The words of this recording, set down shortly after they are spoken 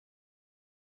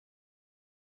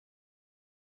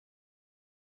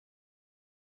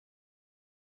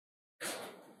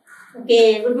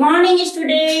Okay, good morning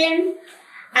student.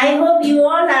 I hope you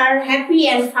all are happy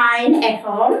and fine at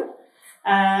home.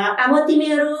 अब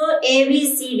तिमीहरू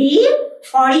ABCD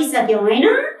पढिसक्यौ हैन?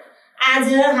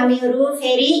 आज हामीहरू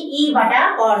फेरि E बाट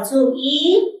पढ्छौ. E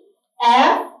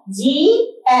F G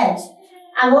H.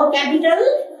 अब capital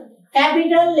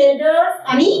letters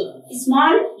अनि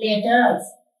small letters.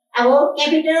 अब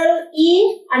capital E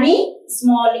अनि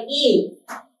small e.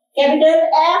 Capital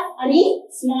F अनि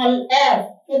small f.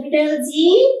 Capital G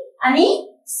अनि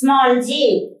small g.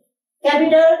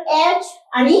 Capital H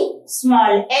अनि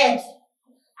small h.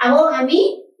 अब हामी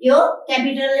यो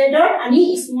capital letter अनि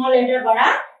small letter बाट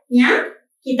यहाँ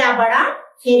किताबबाट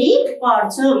फेरि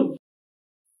पढ्छौं.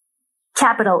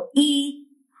 Capital E,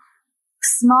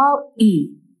 small e.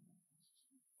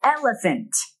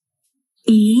 Elephant.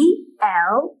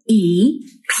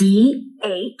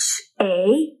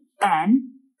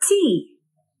 E-L-E-P-H-A-N-T.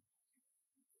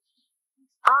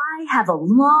 I have a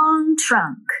long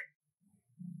trunk.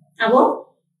 अब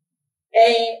E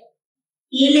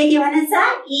ले के भन्छ?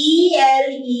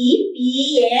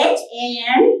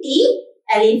 E-L-E-P-H-A-N-T.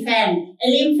 Elephant.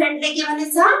 Elephant ले के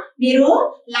भन्छ? मेरो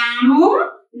लामो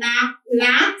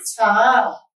नाक छ.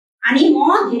 अनि म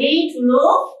धेरै ठुलो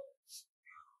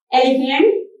elephant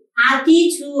हात्ती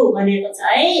छु भनेको छ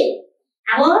है.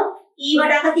 अब E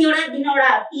बाट कतिवटा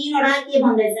तीनवटा के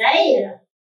भन्दैछ है?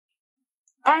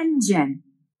 Engine.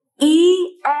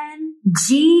 E-N-G-I-N-E.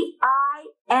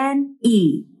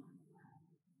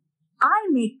 I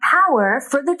make power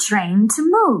for the train to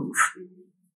move.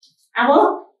 अब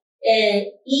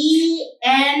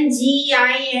E-N-G-I-N-E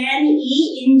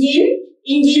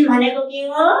engine भनेको के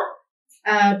हो?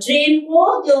 ट्रेन को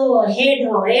त्यो हेड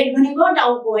हो. हेड भनेको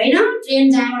टाउको हैन? ट्रेन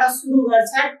जहाँबाट सुरु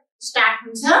गर्छ स्टार्ट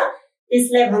हुन्छ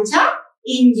त्यसलाई भन्छ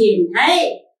इन्जिन है.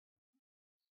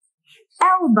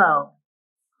 Elbow.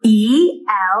 E-L-B-O-W.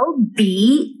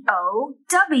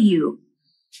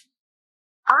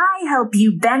 I help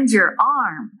you bend your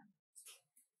arm.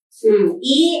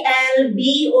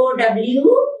 E-L-B-O-W.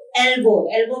 elbow.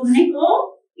 elbow भनेको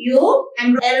यो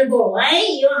हाम्रो elbow है.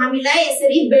 यो हामीलाई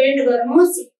यसरी बेन्ड गर्नु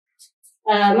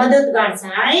मद्दत गर्छ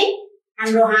है.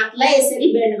 हाम्रो हातलाई यसरी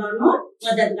बेन्ड गर्नु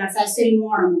मद्दत गर्छ, यसरी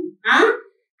मोड्नु.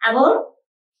 अब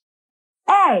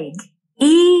Egg.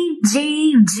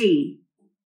 E-G-G.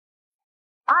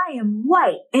 I am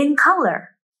white in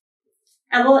color.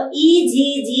 अब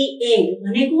E-G-G egg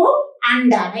भनेको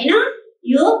अंडा हैन?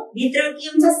 यो भित्र के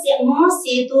हुन्छ? म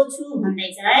सेतो छु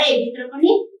भन्दैछ है. भित्र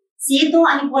पनि सेतो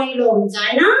अनि पहेँलो हुन्छ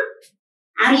हैन?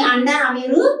 अनि अंडा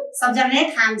हामीहरु सबजनाले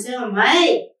खान्छौं है.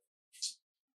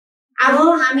 अब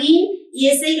हामी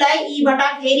यसैलाई E बाट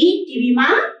फेरि टिभीमा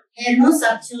हेर्न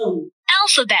सक्छौं.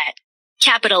 Alphabet.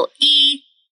 Capital E,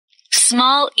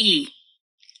 small e.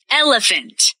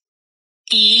 Elephant.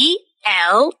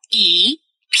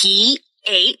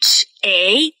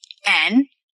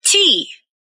 E-L-E-P-H-A-N-T.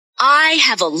 I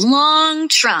have a long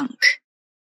trunk.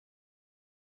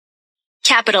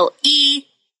 Capital E,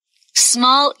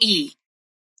 small e.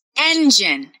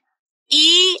 Engine.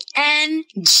 E-N-G-I-N-E.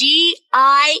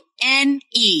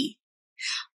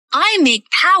 I make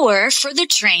power for the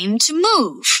train to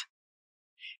move.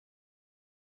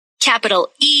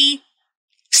 Capital E,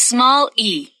 small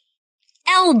e.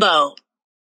 Elbow.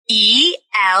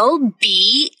 E-L-B-O-W.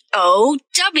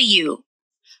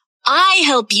 I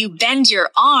help you bend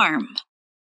your arm.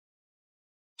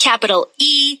 Capital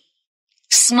E,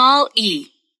 small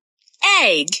e.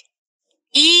 Egg.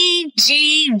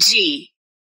 E-G-G.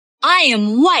 I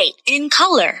am white in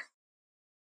color.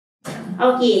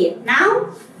 Okay,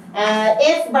 now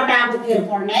F बाट अब फेरि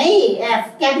पढ्ने है. F,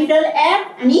 capital F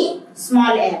अनि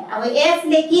small f. अब F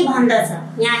ले के भन्दछ?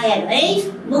 यहाँ हेर है.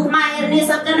 बुकमा हेर्ने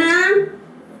सक्दैन?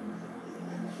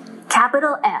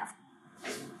 Capital F.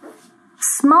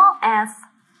 Small f.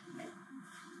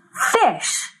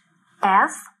 Fish.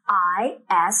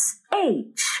 F-I-S-H.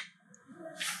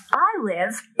 I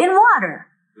live in water.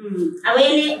 अब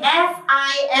यसले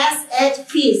F-I-S-H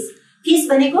fish. Fish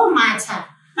भनेको माछा.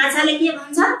 माछाले के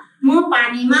भन्छ? म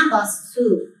पानीमा बस्छु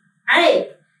है.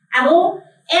 अब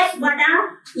F बाट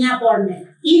यहाँ पढ्ने.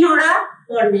 तीनवटा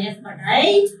पढ्ने F बाट है.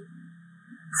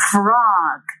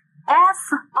 Frog.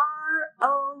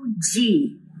 F-R-O-G.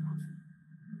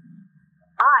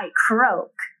 I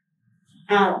croak.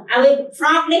 अब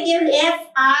frog ले के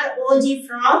F-R-O-G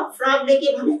frog. Frog ले के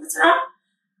भनेको छ?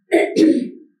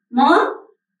 म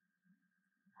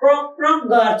क्रक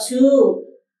गर्छु.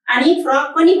 अनि frog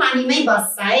पनि पानीमै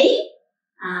बस्छ है.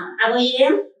 अब यो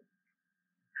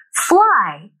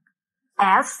Fly.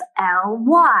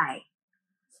 F-L-Y.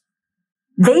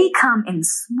 They come in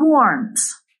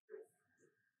swarms.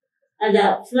 the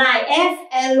fly,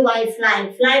 F-L-Y, fly.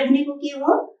 Fly भनेको के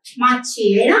हो? माछी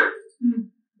हैन?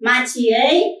 माछी है।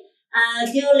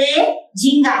 त्यसले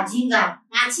झिंगा, झिंगा,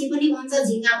 माछी पनि भन्छ,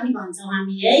 झिंगा पनि भन्छौं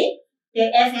हामी है। त्यो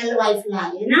F-L-Y, fly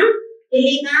हैन?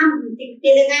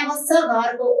 त्यसले कहाँ बस्छ?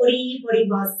 घरको वरिपरि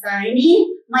बस्छ है नि?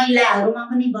 मैलाहरुमा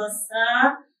पनि बस्छ,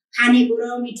 खानेकुरा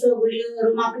मिठो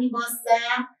गुलियोहरुमा पनि बस्छ,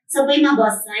 सबैमा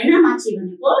बस्छ हैन माछी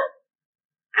भनेको?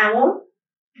 अब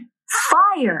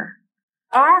fire,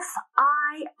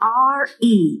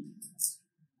 F-I-R-E.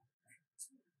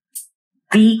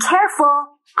 Be careful,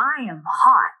 I am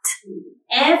hot.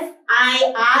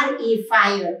 F-I-R-E,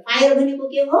 fire. Fire भनेको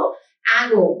के हो?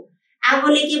 आगो.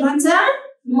 आगोले के भन्छ?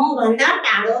 म भन्दा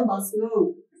टाढो बस्नु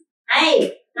है,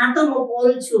 न त म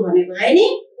पोल्छु भनेको है नि?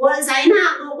 पोल्छ हैन?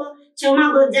 आगोको छेउमा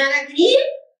जाँदाखेरि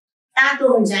तातो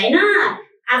हुन्छ हैन?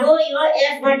 अब यो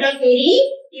F बाट फेरि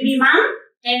टिभीमा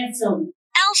हेर्छौं.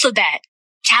 Alphabet,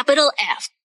 capital F,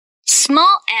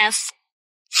 small f,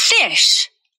 fish,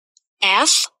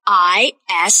 F-I-S-H.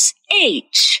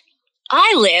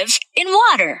 I live in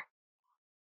water.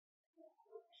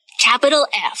 Capital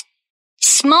F,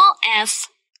 small f,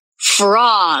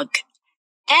 frog,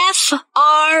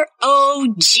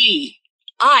 F-R-O-G.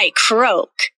 I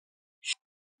croak.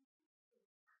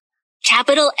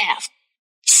 Capital F,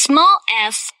 small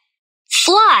f,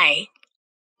 fly,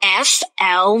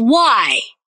 F-L-Y.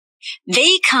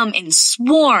 They come in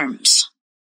swarms.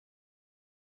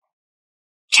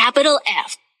 Capital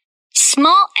F,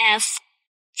 small f,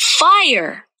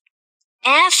 fire,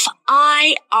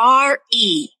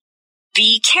 F-I-R-E.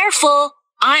 Be careful,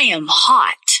 I am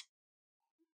hot.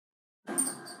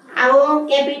 Our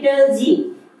capital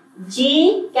G.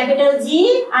 G, capital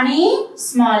G, अनि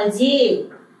small g.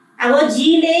 अब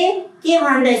G ले के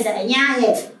भन्दैछ? यहाँ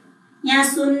हेर. यहाँ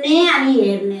सुन्ने अनि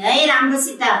हेर्ने है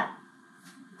राम्रोसित.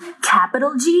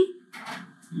 Capital G,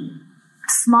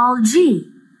 small g,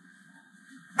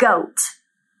 goat,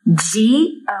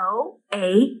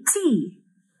 G-O-A-T.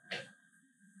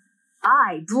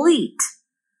 I bleat.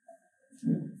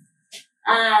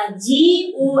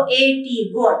 G-O-A-T,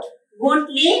 goat. Goat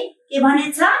ले के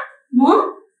भनेछ? म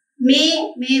मे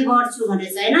गर्छु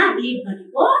भनेछ हैन? ब्लिट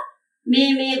भनेको मे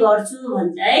गर्छु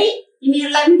भन्छ है.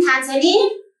 तिमीहरुलाई पनि थाहा छ नि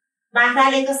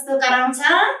बाख्राले कस्तो कराउँछ?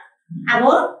 अब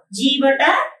जी बाट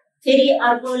फेरि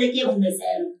अर्कोले के भन्दैछ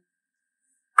हेर्नु.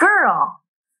 Girl,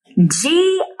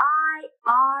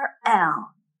 G-I-R-L.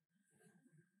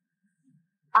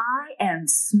 I am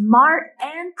smart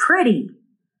and pretty.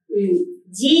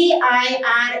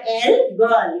 G-I-R-L,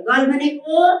 girl. Girl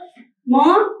भनेको म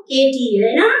केटी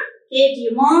हैन? केटी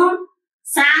म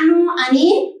सानो अनि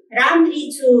राम्री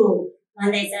छु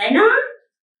भन्दैछ हैन?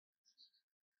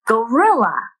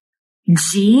 Gorilla,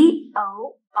 G-O-R-I-L-L-A.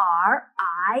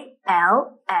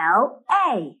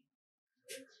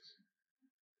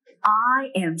 I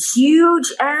am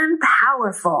huge and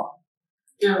powerful.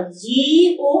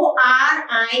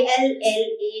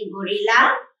 G-O-R-I-L-L-A, gorilla.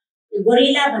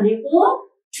 Gorilla भनेको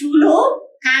ठुलो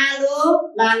कालो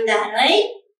बान्दर है?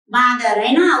 बाँदर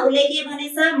हैन? उले के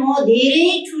भनेछ? म धेरै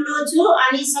ठुलो छु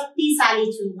अनि शक्तिशाली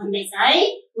छु भन्दैछ है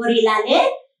गोरिलाले.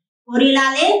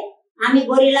 गोरिलाले हामी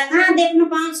गोरिला कहाँ देख्न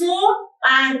पाउँछौं?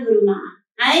 पहाडहरुमा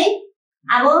है?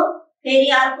 अब फेरि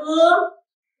अर्को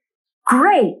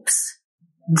grapes,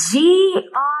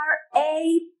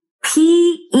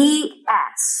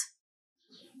 G-R-A-P-E-S.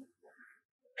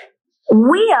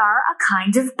 We are a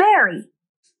kind of berry.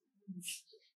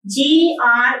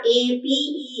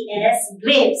 G-R-A-P-E-S,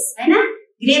 grapes Hahn?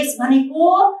 grapes भनेको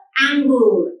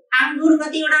आंगुर. आंगुर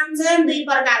कतिवटा हुन्छ? दुई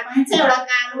प्रकारको हुन्छ. एउटा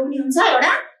कालो पनि हुन्छ,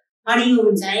 एउटा हरियो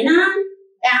हुन्छ हैन?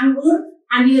 आंगुर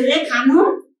हामीहरुले खानु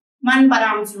मन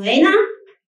पराउँछु हैन?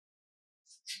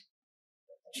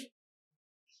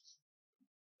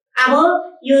 अब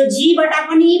यो जी बाट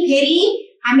पनि फेरि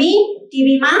हामी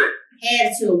टिभीमा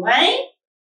हेर्छौं है.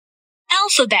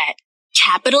 Alphabet,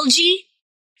 capital G,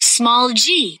 small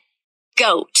g,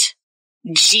 goat,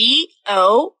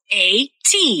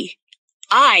 G-O-A-T.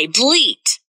 I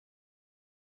bleat.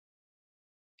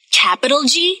 Capital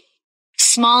G,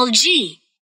 small g,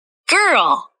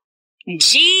 girl,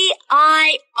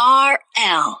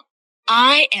 G-I-R-L.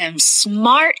 I am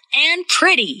smart and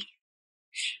pretty.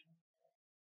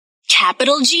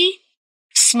 Capital G,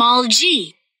 small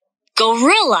g,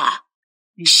 gorilla,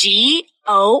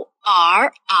 G-O-R-I-L-L-A.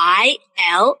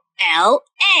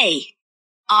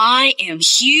 I am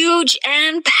huge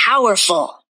and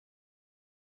powerful.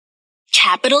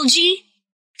 Capital G,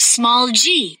 small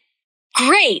g,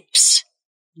 grapes,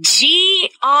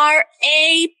 G-R-A-P-E-S.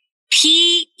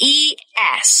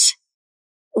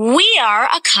 We are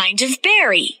a kind of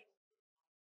berry.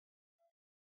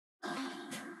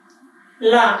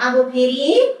 ल अब फेरि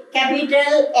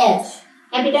capital H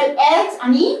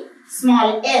अनि small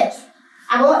h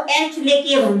अब h ले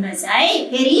के भन्दैछ है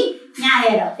फेरि यहाँ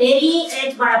हेर फेरि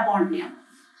h बाट पढ्ने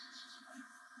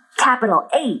Capital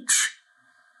H,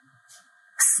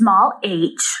 small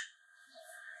h,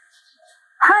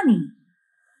 honey,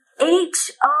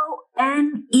 Honey.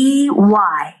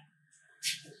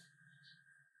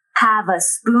 Have a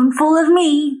spoonful of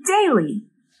me daily.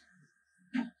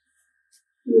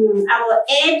 अब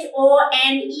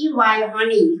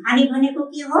honey भनेको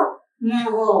के हो मह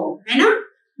हैन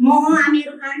मह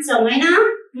हामीहरु खान्छौं हैन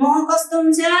मह कस्तो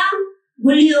हुन्छ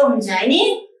गुलियो हुन्छ हैन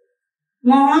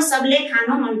मह सबले खान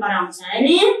मन पराउँछ हैन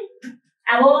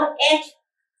अब H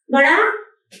बाट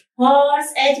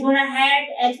horse H बाट hat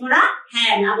H बाट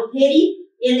hen अब फेरि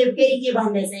यसले फेरि के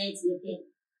भन्दैछ H ले फेरि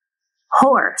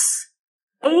Horse,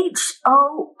 Horse.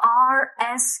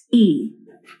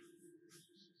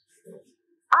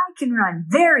 I can run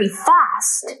very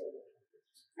fast.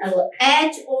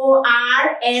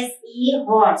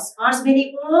 Horse horse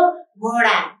भनेको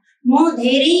घोडा म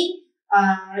धेरै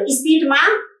स्पिडमा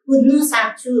कुद्नु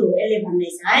सक्छु यसले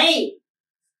भन्दैछ है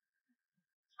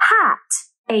Hat,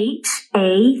 Hat.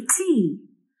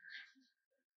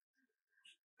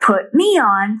 Put me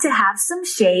on to have some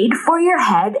shade for your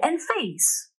head and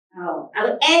face.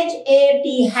 अब hat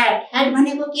hat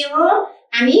भनेको के हो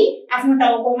हामी आफ्नो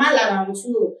टाउकोमा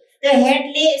लगाउँछु त्यो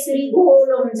हेडले यसरी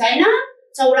गोलो हुन्छ हैन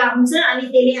चौडा हुन्छ अनि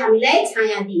त्यसले हामीलाई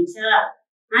छाया दिन्छ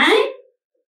है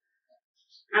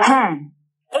Hen,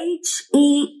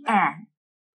 Hen.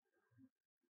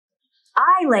 I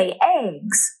lay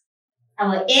eggs. अब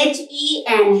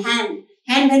hen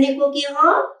hen भनेको के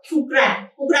हो कुखुरा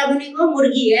कुखुरा भनेको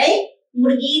मुर्गी है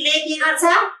मुर्गीले के गर्छ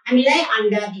हामीलाई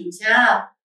अण्डा दिन्छ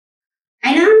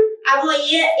हैन अब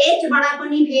यो H बाट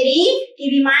पनि फेरि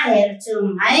टिभीमा हेर्छौं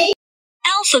है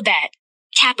Alphabet,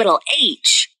 capital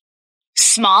H,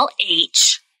 small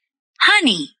h,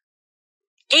 honey,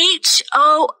 Honey.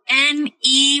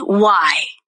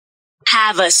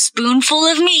 Have a spoonful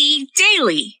of me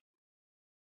daily.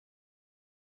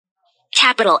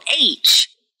 Capital H,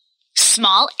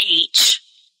 small h,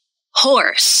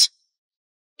 horse,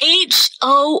 Horse.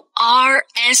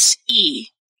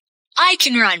 I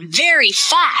can run very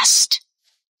fast.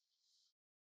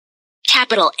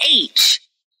 Capital H,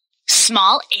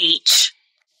 small h,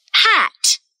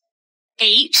 hat,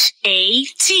 Hat.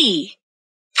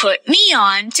 Put me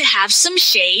on to have some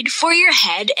shade for your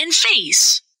head and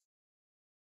face.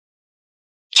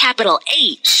 Capital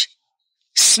H,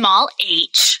 small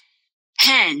h,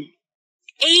 hen,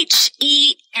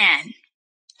 Hen.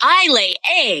 I lay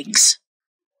eggs.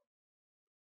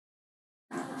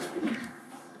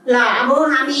 ल अब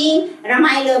हामी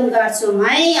रमाइलो गर्छौं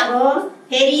है अब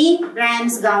फेरि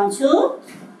rhymes गाउँछु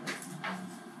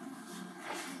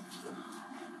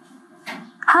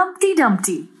Humpty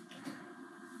Dumpty.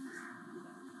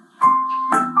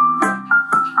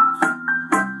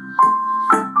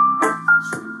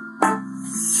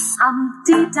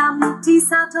 Humpty Dumpty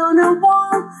sat on a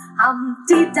wall.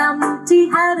 Humpty Dumpty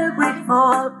had a great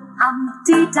fall.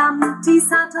 Humpty Dumpty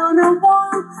sat on a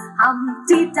wall.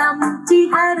 Humpty Dumpty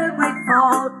had a great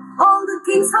fall. All the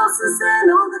king's horses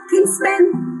and all the king's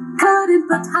men couldn't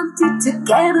put Humpty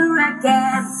together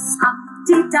again.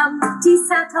 Humpty Dumpty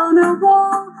sat on a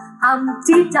wall.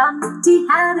 Humpty Dumpty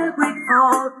had a great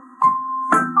fall.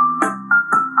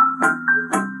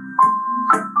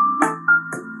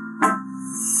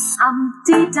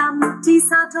 Humpty Dumpty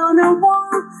sat on a wall.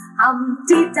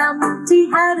 Humpty Dumpty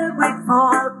had a great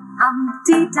fall.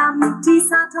 Humpty Dumpty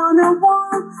sat on a wall.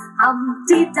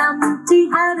 Humpty Dumpty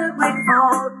had a great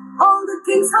fall. All the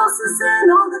king's horses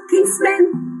and all the king's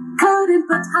men couldn't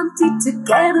put Humpty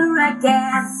together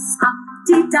again.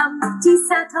 Humpty Dumpty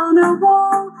sat on a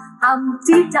wall.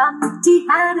 Humpty Dumpty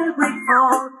had a great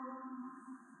fall.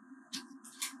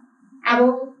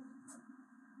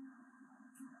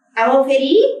 अब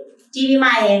फेरि टिभीमा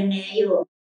हेर्ने यो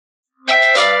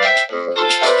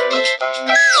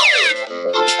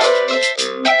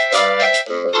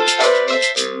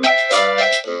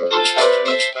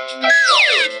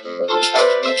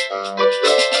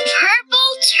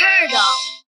Purple turtle.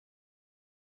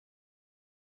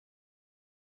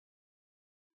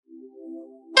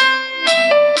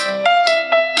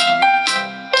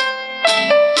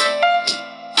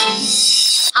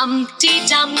 Humpty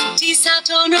Dumpty sat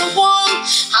on a wall.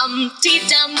 Humpty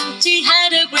Dumpty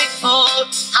had a great fall.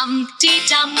 Humpty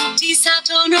Dumpty sat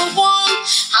on a wall.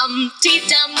 Humpty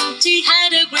Dumpty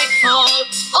had a great fall.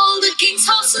 All the king's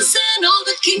horses and all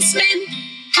the king's men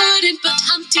couldn't put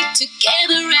Humpty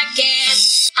together again.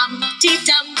 Humpty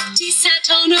Dumpty sat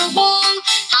on a wall.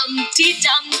 Humpty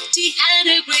Dumpty had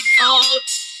a great fall.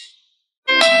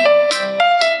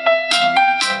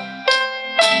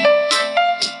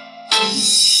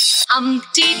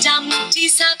 Humpty Dumpty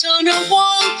sat on a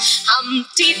wall.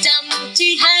 Humpty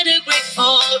Dumpty had a great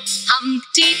fall.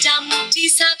 Humpty Dumpty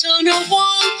sat on a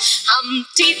wall.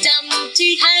 Humpty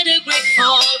Dumpty had a great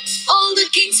fall. All the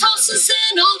king's horses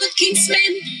and all the king's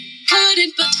men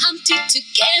couldn't put Humpty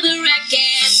together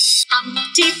again.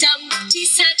 Humpty Dumpty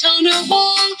sat on a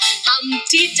wall.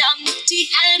 Humpty Dumpty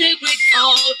had a great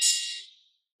fall.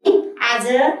 आज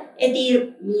यति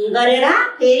गरेर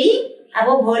फेरि अब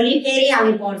भोलि फेरि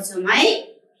हामी पढ्छौं है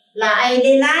ल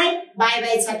अहिलेलाई बाइ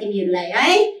बाइ छ तिमीहरुलाई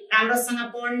है राम्रोसँग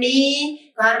पढ्ने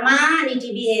घरमा अनि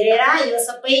टिभी हेरेर यो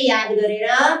सबै याद गरेर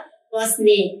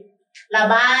बस्ने ल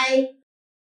बाइ